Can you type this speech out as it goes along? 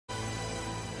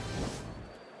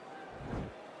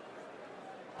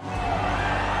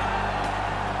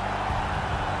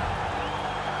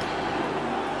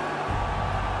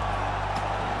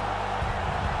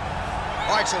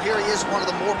All right, so here he is, one of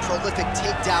the more prolific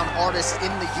takedown artists in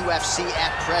the UFC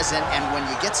at present. And when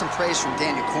you get some praise from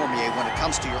Daniel Cormier when it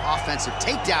comes to your offensive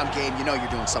takedown game, you know you're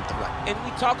doing something right. And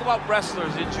we talk about wrestlers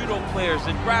and judo players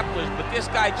and grapplers, but this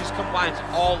guy just combines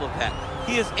all of that.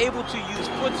 He is able to use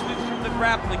foot sweeps from the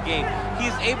grappling game. He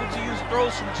is able to use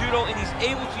throws from judo, and he's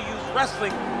able to use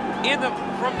wrestling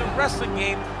from the wrestling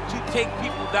game to take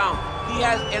people down. He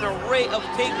has an array of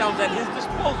takedowns at his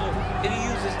disposal, and he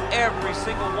uses every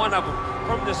single one of them.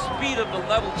 From the speed of the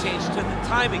level change, to the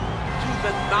timing, to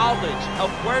the knowledge of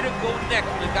where to go next.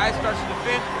 When the guy starts to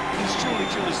defend, he's truly,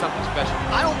 truly something special.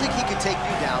 I don't think he could take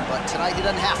you down, but tonight he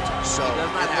doesn't have to. So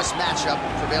in this matchup,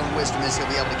 prevailing wisdom is he'll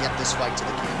be able to get this fight to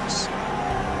the canvas.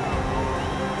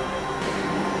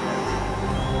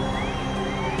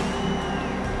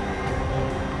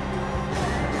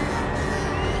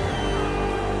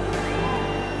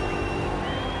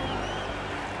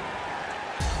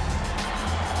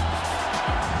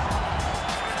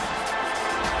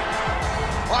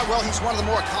 Well, he's one of the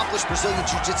more accomplished Brazilian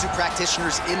Jiu-Jitsu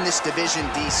practitioners in this division,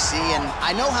 DC, and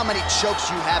I know how many chokes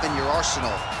you have in your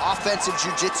arsenal. Offensive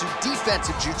Jiu-Jitsu,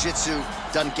 defensive Jiu-Jitsu,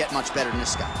 doesn't get much better than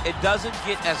this guy. It doesn't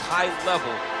get as high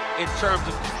level in terms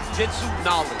of Jiu-Jitsu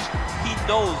knowledge. He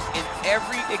knows in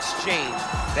every exchange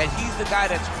that he's the guy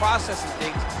that's processing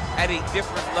things at a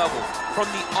different level. From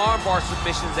the armbar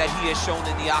submissions that he has shown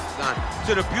in the octagon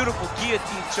to the beautiful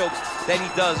guillotine chokes that he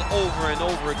does over and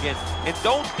over again. And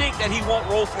don't think that he won't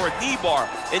roll for a knee bar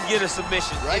and get a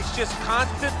submission. Right. It's just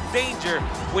constant danger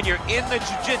when you're in the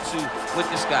jiu-jitsu with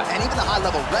this guy. And even the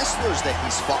high-level wrestlers that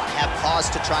he's fought have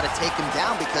cause to try to take him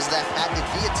down because of that patented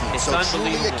guillotine. It's so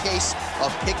truly a case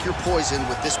of pick your poison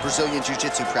with this Brazilian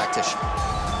jiu-jitsu practitioner.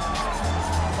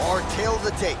 Our tail of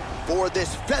the tape for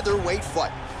this featherweight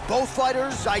fight. Both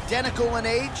fighters identical in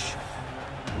age,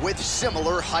 with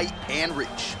similar height and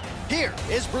reach. Here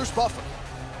is Bruce Buffer.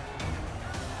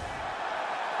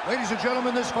 Ladies and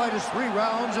gentlemen, this fight is 3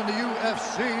 rounds in the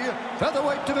UFC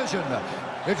featherweight division.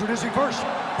 Introducing first,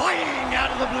 fighting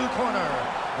out of the blue corner,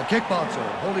 a kickboxer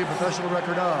holding a professional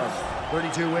record of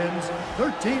 32 wins,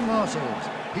 13 losses.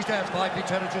 He stands 5 feet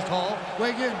 10 inches tall,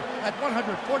 weighing in at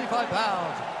 145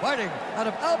 pounds, fighting out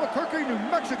of Albuquerque, New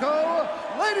Mexico.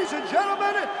 Ladies and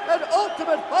gentlemen, an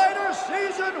Ultimate Fighter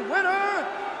season winner,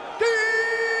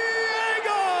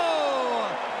 Diego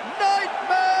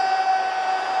Nightmare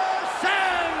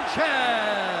Sanchez.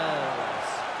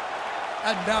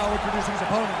 And now introducing his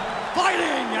opponent,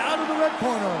 fighting out of the red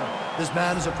corner. This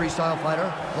man is a freestyle fighter,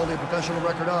 holding a professional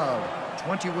record of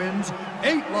 20 wins,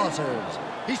 8 losses.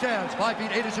 He stands 5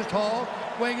 feet 8 inches tall,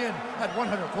 weighing in at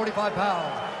 145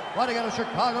 pounds. Fighting out of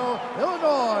Chicago,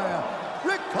 Illinois,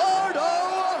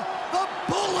 Ricardo, the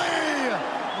Bully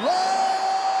Lamas.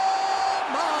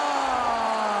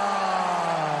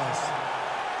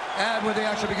 And when the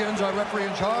action begins, our referee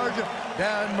in charge,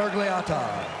 Dan Murgliata.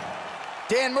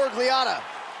 Dan Murgliata.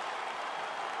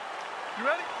 You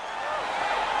ready?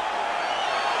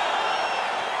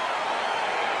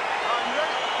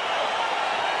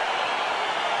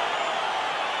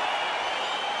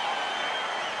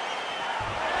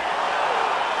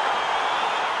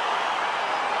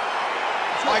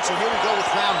 All right, so here we go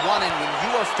with round 1, and when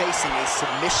you are facing a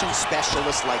submission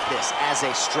specialist like this as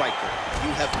a striker,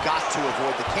 you have got to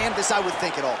avoid the canvas, I would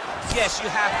think, at all costs. Yes,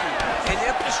 you have to. And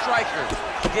if the striker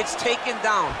gets taken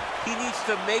down, he needs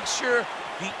to make sure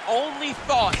the only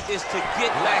thought is to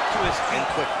get back to his feet.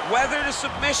 Whether the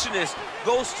submissionist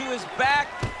goes to his back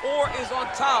or is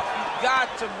on top, you've got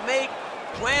to make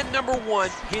plan number 1,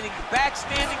 getting back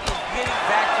standing and getting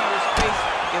back to your space.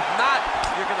 If not,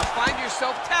 you're going to find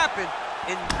yourself tapping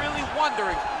and really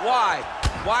wondering why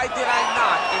did I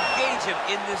not engage him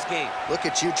in this game? Look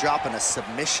at you dropping a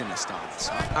submissionist on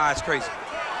us, huh? It's crazy.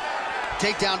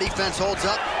 Takedown defense holds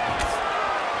up.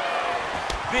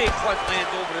 Big punch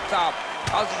lands over the top.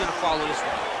 How's he gonna follow this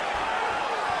one?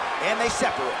 And they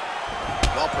separate.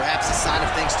 Well, perhaps a sign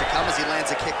of things to come as he lands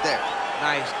a kick there.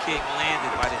 Nice kick landed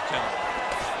by this gentleman.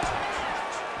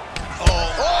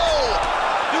 Oh!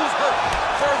 Dude's hurt.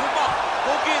 Serve him up.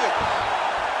 Go get him.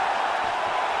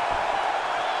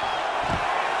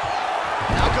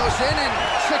 Goes in and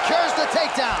secures the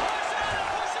takedown.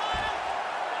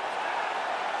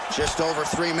 Just over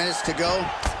 3 minutes to go.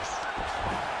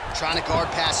 Trying to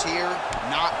guard pass here.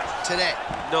 Not today.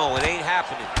 No, it ain't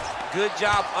happening. Good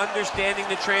job understanding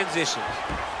the transitions.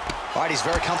 All right, he's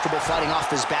very comfortable fighting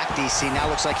off his back, DC. Now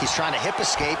looks like he's trying to hip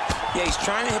escape. Yeah, he's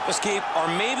trying to hip escape or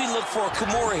maybe look for a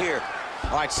Kimura here.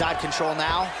 All right, side control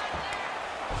now.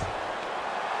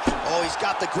 Oh, he's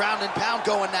got the ground and pound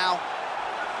going now.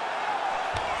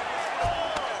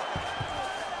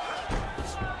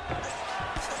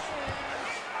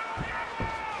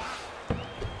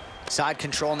 Side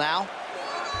control now.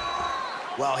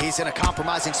 Well, he's in a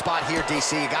compromising spot here,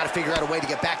 DC. You got to figure out a way to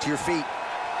get back to your feet.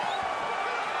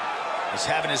 He's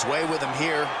having his way with him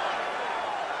here.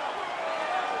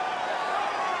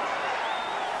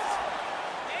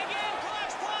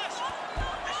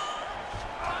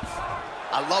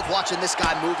 I love watching this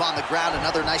guy move on the ground.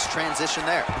 Another nice transition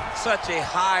there. Such a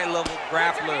high-level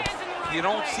grappler. You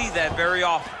don't see that very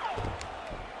often.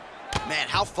 Man,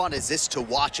 how fun is this to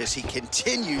watch as he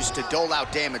continues to dole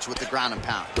out damage with the ground and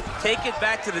pound? Take it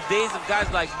back to the days of guys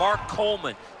like Mark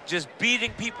Coleman, just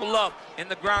beating people up in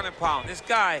the ground and pound. This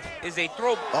guy is a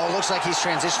throw. Oh, looks like he's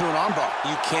transitioned to an armbar.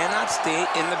 You cannot stay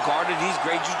in the guard of these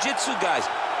great jiu-jitsu guys.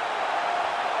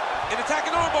 An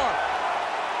attacking armbar.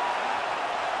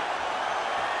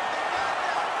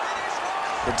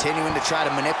 Continuing to try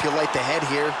to manipulate the head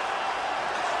here.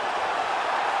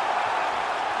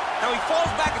 Now he falls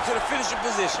back into the finishing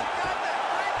position.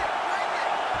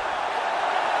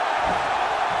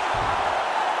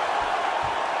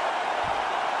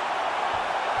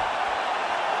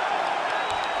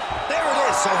 There it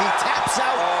is. So he taps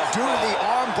out due to the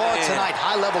arm bar tonight.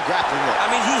 High-level grappling work. I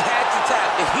mean, he had to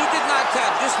tap. If he did not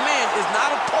tap, this man is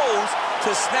not opposed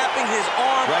to snapping his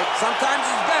arm. Right. Sometimes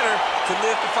it's better to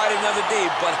live to fight another day,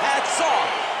 but hats off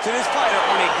to this fighter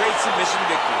on a great submission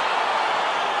victory.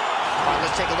 All right,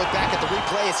 let's take a look back at the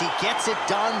replay as he gets it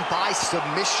done by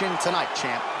submission tonight,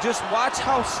 champ. Just watch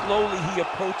how slowly he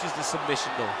approaches the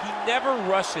submission, though. He never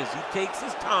rushes. He takes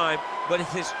his time, but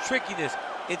it's his trickiness.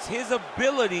 It's his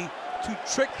ability to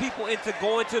trick people into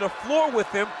going to the floor with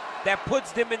him that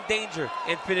puts them in danger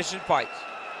in finishing fights.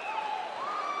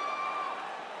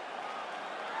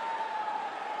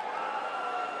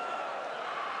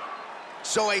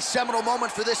 So a seminal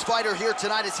moment for this fighter here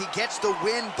tonight as he gets the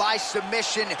win by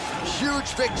submission.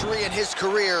 Huge victory in his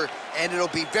career, and it'll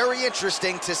be very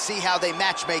interesting to see how they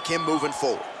matchmake him moving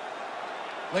forward.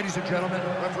 Ladies and gentlemen,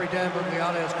 referee Dan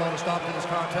Bergliana has called a stop to this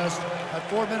contest at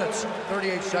 4 minutes,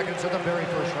 38 seconds of the very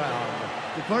first round.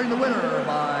 Declaring the winner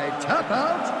by tap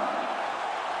out,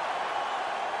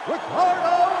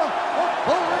 Ricardo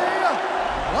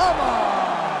Lama.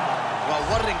 Well,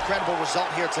 what an incredible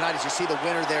result here tonight as you see the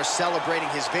winner there celebrating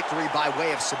his victory by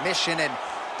way of submission, and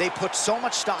they put so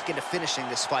much stock into finishing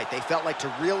this fight. They felt like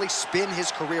to really spin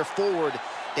his career forward,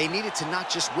 they needed to not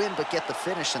just win, but get the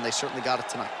finish, and they certainly got it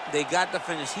tonight. They got the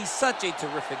finish. He's such a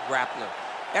terrific grappler.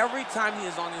 Every time he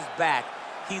is on his back,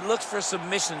 he looks for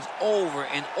submissions over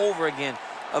and over again.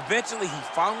 Eventually, he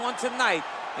found one tonight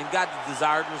and got the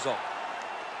desired result.